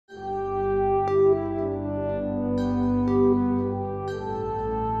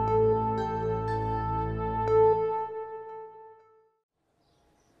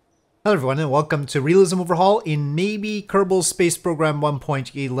Hello everyone and welcome to Realism Overhaul in maybe Kerbal Space Program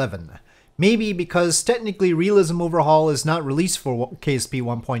 1.11. Maybe because technically Realism Overhaul is not released for KSP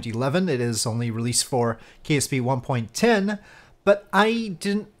 1.11, it is only released for KSP 1.10, but I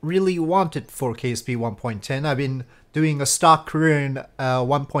didn't really want it for KSP 1.10. I've been doing a stock career in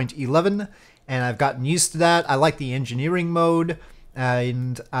 1.11 and I've gotten used to that. I like the engineering mode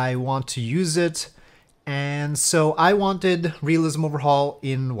and I want to use it. And so I wanted Realism Overhaul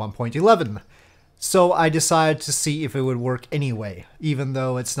in 1.11. So I decided to see if it would work anyway, even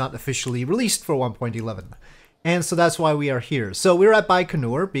though it's not officially released for 1.11. And so that's why we are here. So we're at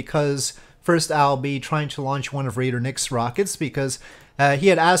Baikonur because first I'll be trying to launch one of Raider Nick's rockets because he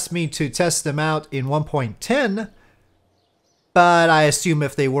had asked me to test them out in 1.10, but I assume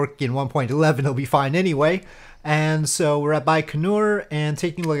if they work in 1.11 it'll be fine anyway. And so we're at Baikonur and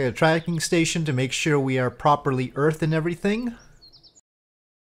taking a look at a tracking station to make sure we are properly earthed and everything.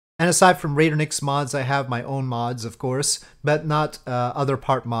 And aside from Raider Nick's mods, I have my own mods, of course, but not other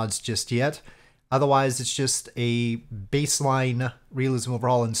part mods just yet. Otherwise, it's just a baseline Realism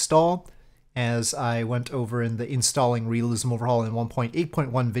Overhaul install, as I went over in the installing Realism Overhaul in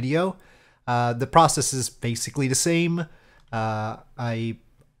 1.8.1 video. The process is basically the same. I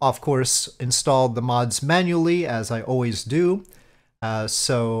of course, installed the mods manually, as I always do,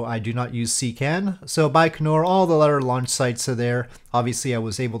 so I do not use CCAN. So Baikonur, all the other launch sites are there. Obviously, I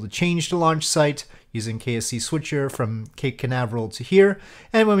was able to change the launch site using KSC switcher from Cape Canaveral to here.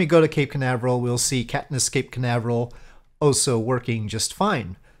 And when we go to Cape Canaveral, we'll see Katniss Cape Canaveral also working just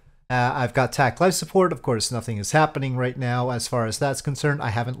fine. I've got TAC life support. Of course, nothing is happening right now as far as that's concerned. I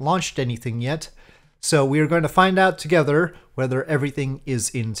haven't launched anything yet. So we are going to find out together whether everything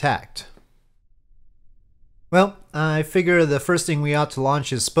is intact. Well, I figure the first thing we ought to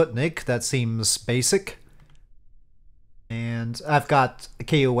launch is Sputnik. That seems basic. And I've got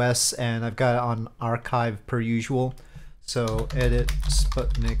KOS and I've got it on archive per usual. So edit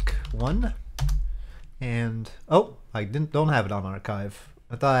Sputnik 1. And oh, I don't have it on archive.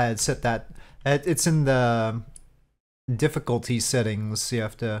 I thought I had set that. It's in the difficulty settings. You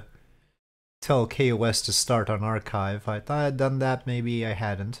have to tell KOS to start on archive. I thought I'd done that, maybe I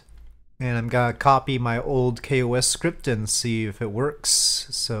hadn't. And I'm gonna copy my old KOS script and see if it works.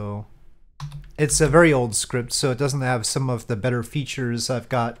 So it's a very old script, so it doesn't have some of the better features I've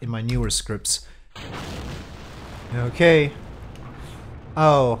got in my newer scripts. Okay.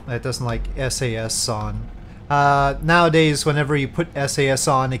 Oh, it doesn't like SAS on. Nowadays, whenever you put SAS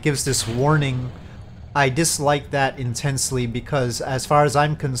on, it gives this warning. I dislike that intensely because as far as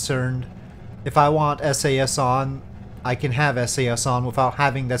I'm concerned, if I want SAS on, I can have SAS on without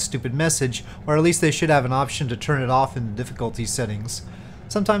having that stupid message, or at least they should have an option to turn it off in the difficulty settings.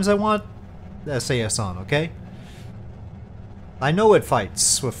 Sometimes I want SAS on, okay? I know it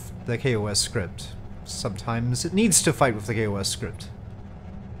fights with the KOS script. Sometimes it needs to fight with the KOS script.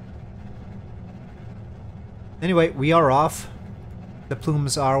 Anyway, we are off. The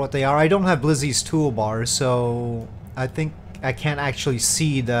plumes are what they are. I don't have Blizzy's toolbar, so I think I can't actually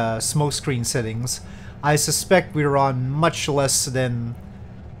see the smokescreen settings. I suspect we're on much less than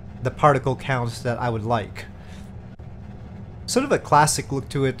the particle count that I would like. Sort of a classic look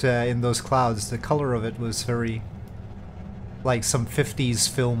to it in those clouds. The color of it was very like some 50s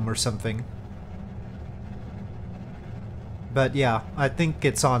film or something. But yeah, I think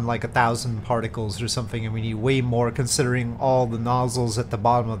it's on like 1,000 particles or something, and we need way more considering all the nozzles at the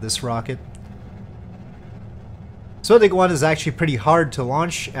bottom of this rocket. Sputnik 1 is actually pretty hard to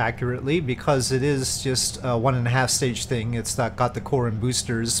launch accurately because it is just a 1.5 stage thing. It's got the core and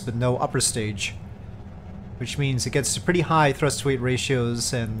boosters, but no upper stage. Which means it gets to pretty high thrust weight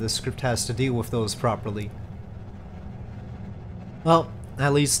ratios and the script has to deal with those properly. Well,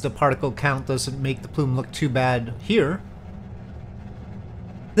 at least the particle count doesn't make the plume look too bad here.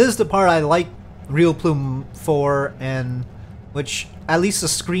 This is the part I like Real Plume for, and which at least the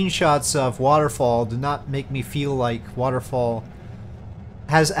screenshots of Waterfall do not make me feel like Waterfall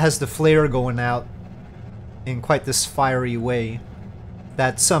has the flare going out in quite this fiery way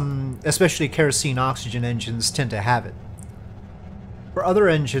that some, especially kerosene oxygen engines, tend to have it. For other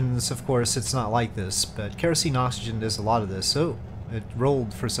engines, of course, it's not like this, but kerosene oxygen does a lot of this. Oh, it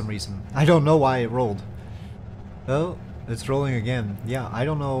rolled for some reason. I don't know why it rolled. Oh, it's rolling again. Yeah, I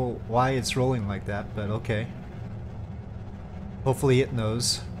don't know why it's rolling like that, but okay. Hopefully it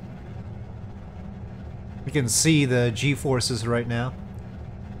knows. We can see the G-forces right now.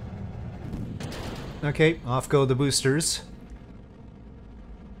 Okay, off go the boosters.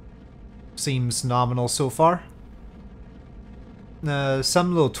 Seems nominal so far.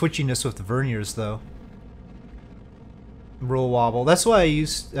 Some little twitchiness with the verniers though. roll wobble. That's why I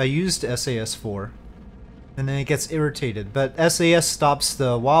used SAS for. And then it gets irritated. But SAS stops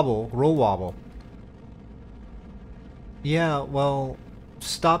the roll wobble. Yeah, well,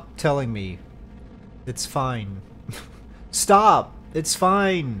 stop telling me. It's fine. Stop! It's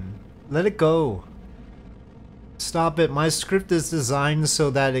fine. Let it go. Stop it. My script is designed so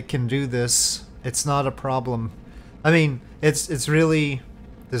that it can do this. It's not a problem. I mean, it's really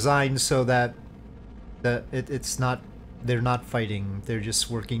designed so that it's not, they're not fighting. They're just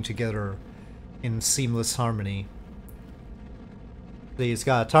working together in seamless harmony. It's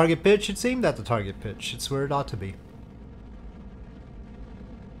got a target pitch. It's aimed at the target pitch. It's where it ought to be.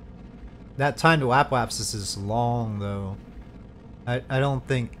 That time to apoapsis is long, though. I don't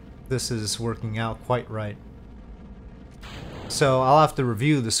think this is working out quite right. So I'll have to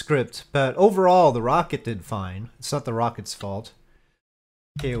review the script, but overall the rocket did fine. It's not the rocket's fault.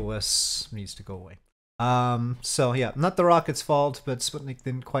 KOS needs to go away. So yeah, not the rocket's fault, but Sputnik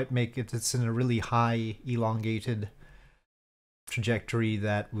didn't quite make it. It's in a really high, elongated trajectory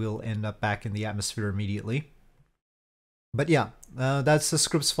that will end up back in the atmosphere immediately. But yeah, that's the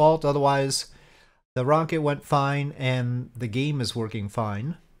script's fault. Otherwise, the rocket went fine and the game is working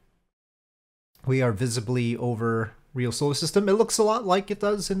fine. We are visibly over real solar system. It looks a lot like it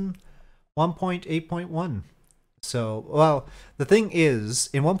does in 1.8.1. So, well, the thing is,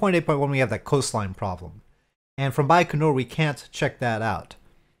 in 1.8.1 we have that coastline problem. And from Baikonur we can't check that out.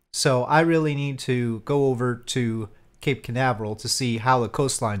 So I really need to go over to Cape Canaveral to see how the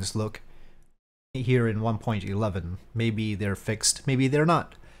coastlines look here in 1.11. Maybe they're fixed, maybe they're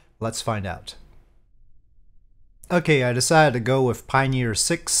not. Let's find out. Okay, I decided to go with Pioneer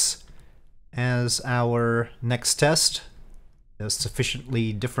 6 as our next test. A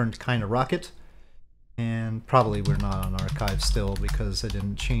sufficiently different kind of rocket. And probably we're not on archive still because I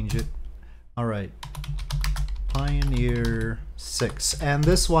didn't change it. Alright. Pioneer 6. And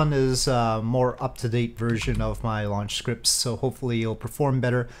this one is a more up-to-date version of my launch scripts, so hopefully it'll perform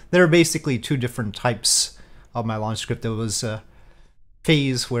better. There are basically two different types of my launch script. There was a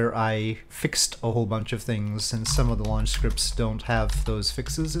phase where I fixed a whole bunch of things, and some of the launch scripts don't have those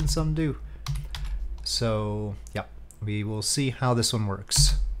fixes and some do. So, yeah, we will see how this one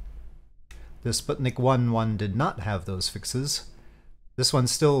works. The Sputnik 1 one did not have those fixes. This one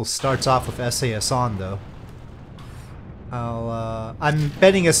still starts off with SAS on, though. I'm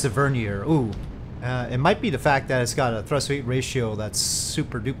betting it's the vernier. Ooh, it might be the fact that it's got a thrust-weight ratio that's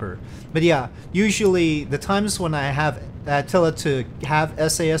super duper. But yeah, usually the times when I tell it to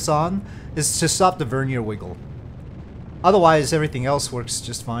have SAS on is to stop the vernier wiggle. Otherwise, everything else works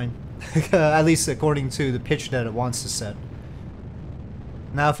just fine. At least according to the pitch that it wants to set.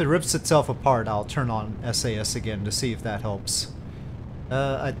 Now, if it rips itself apart, I'll turn on SAS again to see if that helps.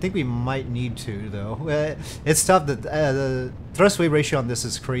 I think we might need to, though. It's tough. The thrust weight ratio on this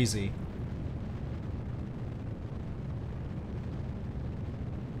is crazy.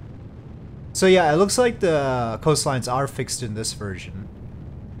 So yeah, it looks like the coastlines are fixed in this version.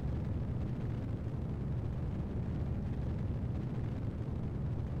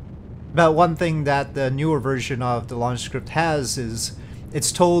 But one thing that the newer version of the launch script has is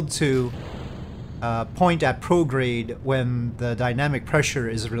it's told to point at prograde when the dynamic pressure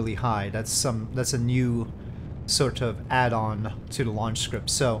is really high. That's a new sort of add-on to the launch script.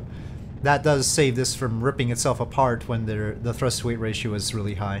 So that does save this from ripping itself apart when the thrust-weight ratio is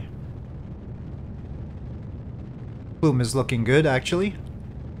really high. Plume is looking good, actually.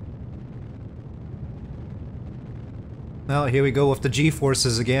 Well, here we go with the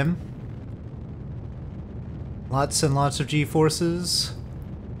G-forces again. Lots and lots of G-forces.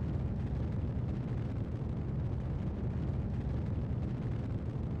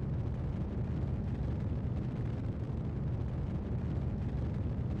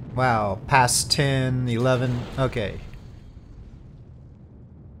 Wow, past 10, 11, okay.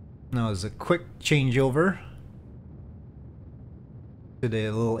 Now there's a quick changeover to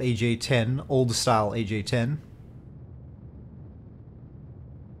the little AJ-10, old style AJ-10.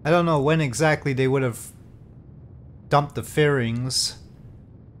 I don't know when exactly they would have dumped the fairings.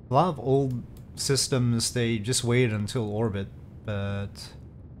 A lot of old systems, they just waited until orbit, but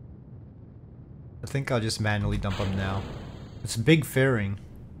I think I'll just manually dump them now. It's a big fairing.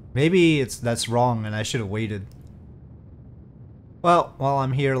 Maybe that's wrong and I should have waited. Well, while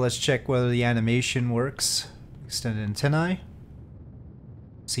I'm here, let's check whether the animation works. Extended antennae.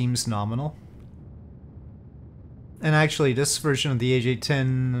 Seems nominal. And actually, this version of the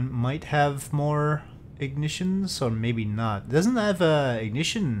AJ-10 might have more ignitions, or maybe not. It doesn't have a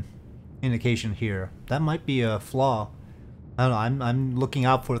ignition indication here. That might be a flaw. I don't know, I'm looking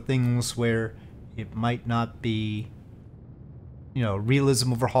out for things where it might not be you know,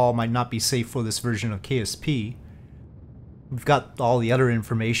 Realism Overhaul might not be safe for this version of KSP. We've got all the other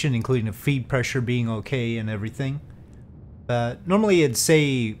information, including the feed pressure being okay and everything. But normally it'd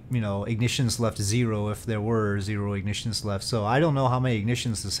say, you know, ignitions left 0 if there were 0 ignitions left. So I don't know how many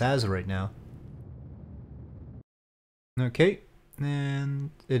ignitions this has right now. Okay,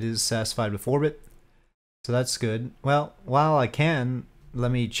 and it is satisfied with orbit. So that's good. Well, while I can,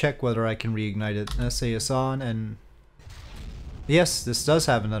 let me check whether I can reignite it. SAS on, and yes, this does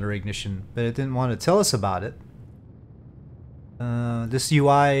have another ignition, but it didn't want to tell us about it. This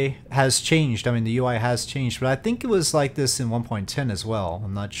UI has changed. I mean, the UI has changed, but I think it was like this in 1.10 as well.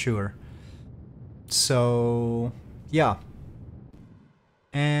 I'm not sure. So, yeah.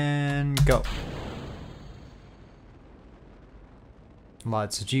 And go.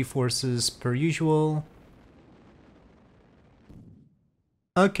 Lots of G-forces per usual.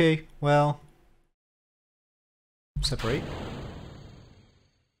 Okay, well. Separate.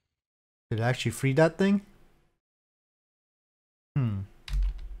 Did it actually free that thing?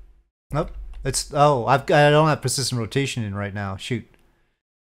 Nope. It's I don't have persistent rotation in right now. Shoot.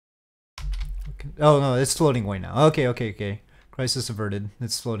 Okay. Oh no, it's floating away now. Okay. Crisis averted.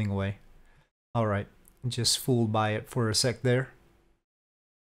 It's floating away. All right. Just fooled by it for a sec there.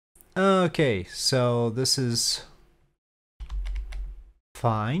 Okay, so this is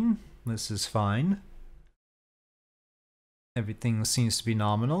fine. This is fine. Everything seems to be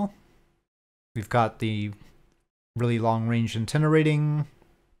nominal. We've got the really long range antenna rating.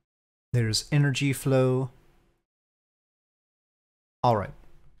 There's energy flow. Alright.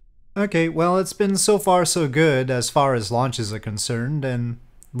 Okay, well, it's been so far so good as far as launches are concerned, and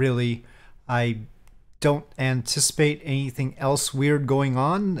really, I don't anticipate anything else weird going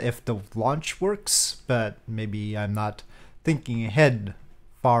on if the launch works, but maybe I'm not thinking ahead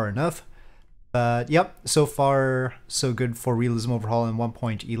far enough. But yep, so far so good for Realism Overhaul in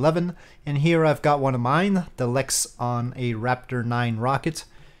 1.11. And here I've got one of mine, the Lex on a Raptor 9 rocket,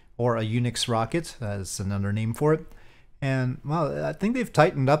 or a Unix rocket, that's another name for it. And well, I think they've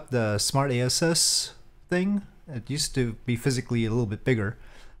tightened up the Smart ASS thing. It used to be physically a little bit bigger.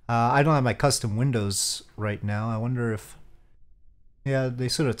 I don't have my custom windows right now. I wonder if... yeah, they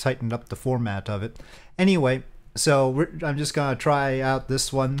sort of tightened up the format of it. Anyway, so I'm just gonna try out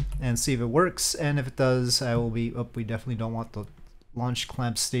this one and see if it works, and if it does, I will be... oh, we definitely don't want the launch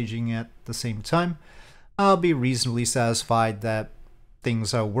clamp staging at the same time. I'll be reasonably satisfied that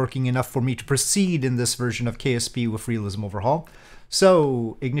things are working enough for me to proceed in this version of KSP with Realism Overhaul.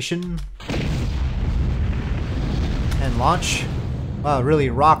 So, ignition and launch. Wow, really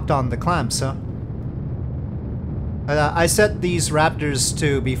rocked on the clamps, huh? I set these Raptors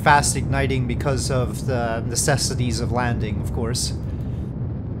to be fast igniting because of the necessities of landing, of course.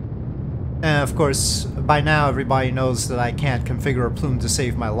 And of course, by now everybody knows that I can't configure a plume to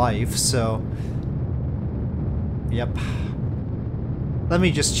save my life, so... yep. Let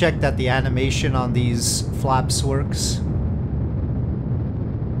me just check that the animation on these flaps works.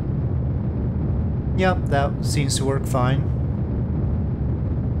 Yep, that seems to work fine.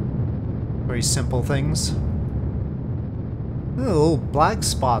 Very simple things. A little black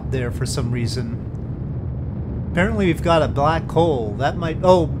spot there for some reason. Apparently we've got a black hole. That might...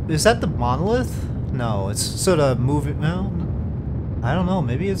 oh, is that the monolith? No, it's sort of moving... well, I don't know.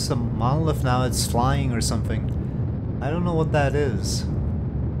 Maybe it's a monolith now. It's flying or something. I don't know what that is.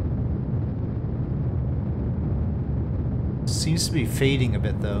 Seems to be fading a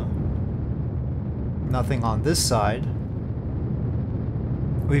bit though. Nothing on this side.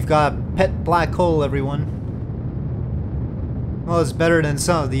 We've got a pet black hole, everyone. Well, it's better than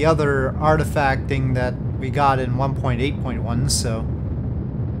some of the other artifacting that we got in 1.8.1, so...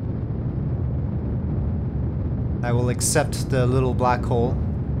 I will accept the little black hole.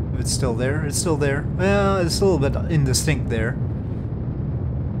 If it's still there. It's still there. Well, it's a little bit indistinct there.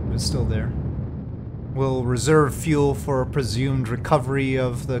 But it's still there. We'll reserve fuel for a presumed recovery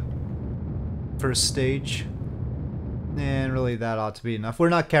of the first stage. And really that ought to be enough. We're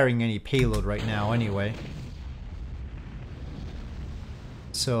not carrying any payload right now anyway.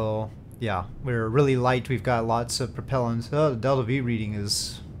 So, yeah, we're really light. We've got lots of propellant. Oh, the delta V reading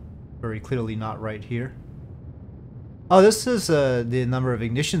is very clearly not right here. Oh, this is the number of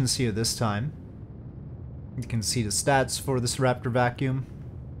ignitions here this time. You can see the stats for this Raptor vacuum.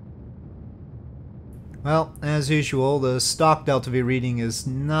 Well, as usual, the stock delta V reading is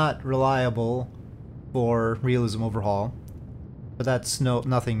not reliable for Realism Overhaul, but that's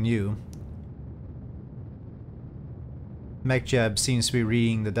nothing new. MechJab seems to be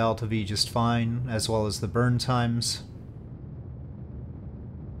reading the delta V just fine, as well as the burn times.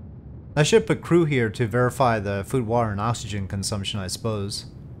 I should put crew here to verify the food, water, and oxygen consumption, I suppose.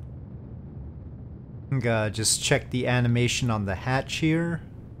 I'm gonna just check the animation on the hatch here.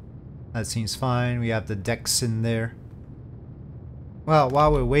 That seems fine. We have the decks in there. Well,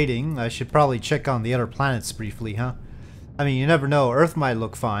 while we're waiting, I should probably check on the other planets briefly, huh? I mean, you never know. Earth might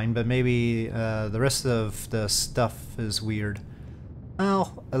look fine, but maybe the rest of the stuff is weird.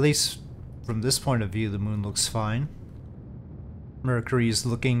 Well, at least from this point of view, the moon looks fine. Mercury is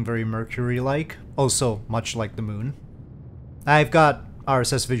looking very Mercury-like, also much like the moon. I've got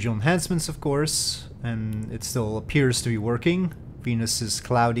RSS visual enhancements, of course, and it still appears to be working. Venus is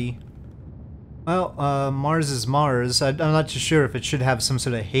cloudy. Well, Mars is Mars. I'm not too sure if it should have some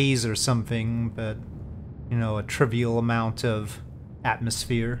sort of haze or something, but, you know, a trivial amount of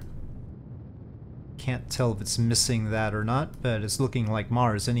atmosphere. Can't tell if it's missing that or not, but it's looking like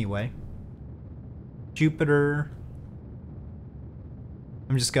Mars anyway. Jupiter.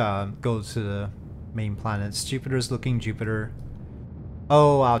 I'm just gonna go to the main planets. Jupiter's looking Jupiter.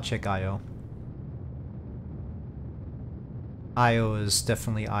 Oh, I'll check Io. Io is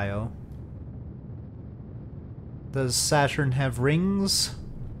definitely Io. Does Saturn have rings?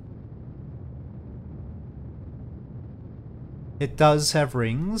 It does have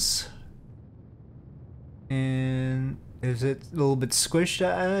rings. And is it a little bit squished?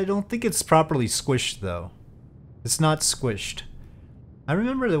 I don't think it's properly squished though. It's not squished. I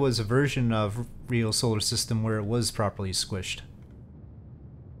remember there was a version of Real Solar System where it was properly squished.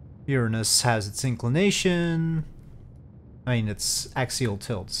 Uranus has its inclination. I mean, its axial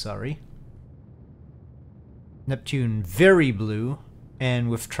tilt, sorry. Neptune very blue, and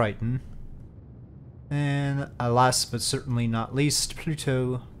with Triton. And last but certainly not least,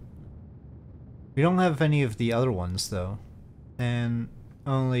 Pluto. We don't have any of the other ones though. And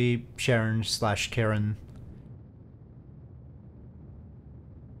only Sharon/Karen.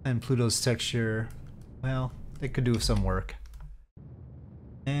 And Pluto's texture, well, it could do some work.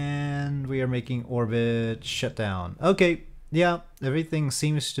 And we are making orbit shutdown. Okay, yeah, everything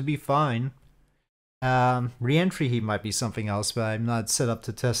seems to be fine. Re-entry heat might be something else, but I'm not set up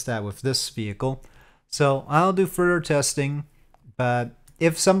to test that with this vehicle. So I'll do further testing, but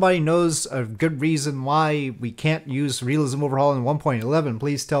if somebody knows a good reason why we can't use Realism Overhaul in 1.11,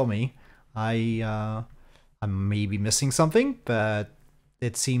 please tell me. I may be missing something, but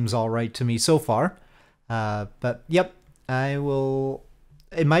it seems alright to me so far. But yep, I will...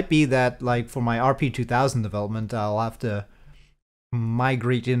 It might be that, like, for my RP2000 development, I'll have to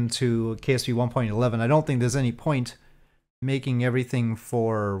migrate into KSP 1.11. I don't think there's any point making everything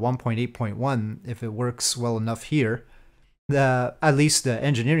for 1.8.1 if it works well enough here. At least the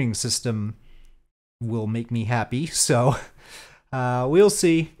engineering system will make me happy, so we'll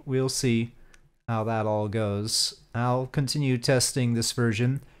see. We'll see how that all goes. I'll continue testing this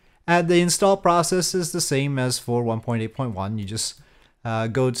version. The install process is the same as for 1.8.1. You just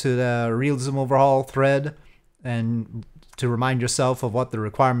go to the Realism Overhaul thread and to remind yourself of what the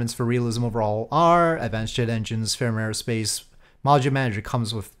requirements for Realism Overhaul are. Advanced Jet Engines, Fairham Aerospace. Module Manager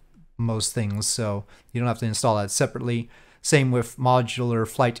comes with most things, so you don't have to install that separately. Same with Modular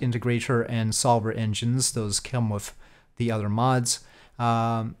Flight Integrator and Solver engines. Those come with the other mods.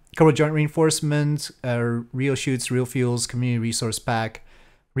 Kerbal Joint Reinforcement, Real Chutes, Real Fuels, Community Resource Pack,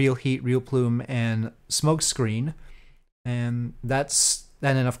 Real Heat, Real Plume, and Smoke Screen. And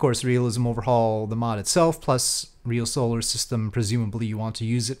then of course Realism Overhaul, the mod itself, plus Real Solar System, presumably you want to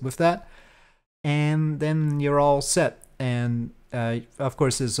use it with that. And then you're all set. And of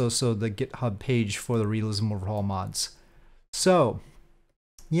course there's also the GitHub page for the Realism Overhaul mods. So,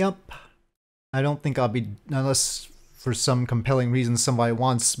 yep, I don't think I'll be, unless for some compelling reason somebody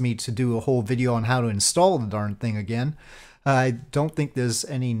wants me to do a whole video on how to install the darn thing again. I don't think there's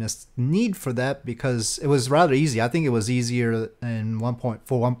any need for that because it was rather easy. I think it was easier in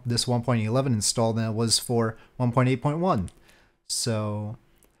this 1.11 install than it was for 1.8.1. So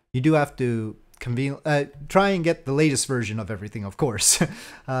you do have to try and get the latest version of everything, of course.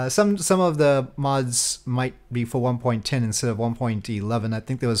 Some of the mods might be for 1.10 instead of 1.11. I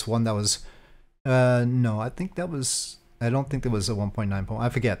think there was one that was no, I don't think there was a 1.9. I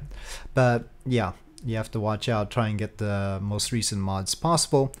forget. But yeah, you have to watch out, try and get the most recent mods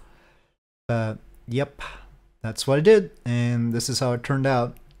possible. But yep, that's what I did, and this is how it turned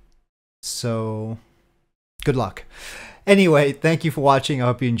out. So good luck. Anyway, thank you for watching. I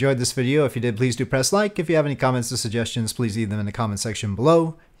hope you enjoyed this video. If you did, please do press like. If you have any comments or suggestions, please leave them in the comment section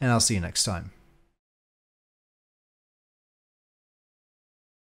below, and I'll see you next time.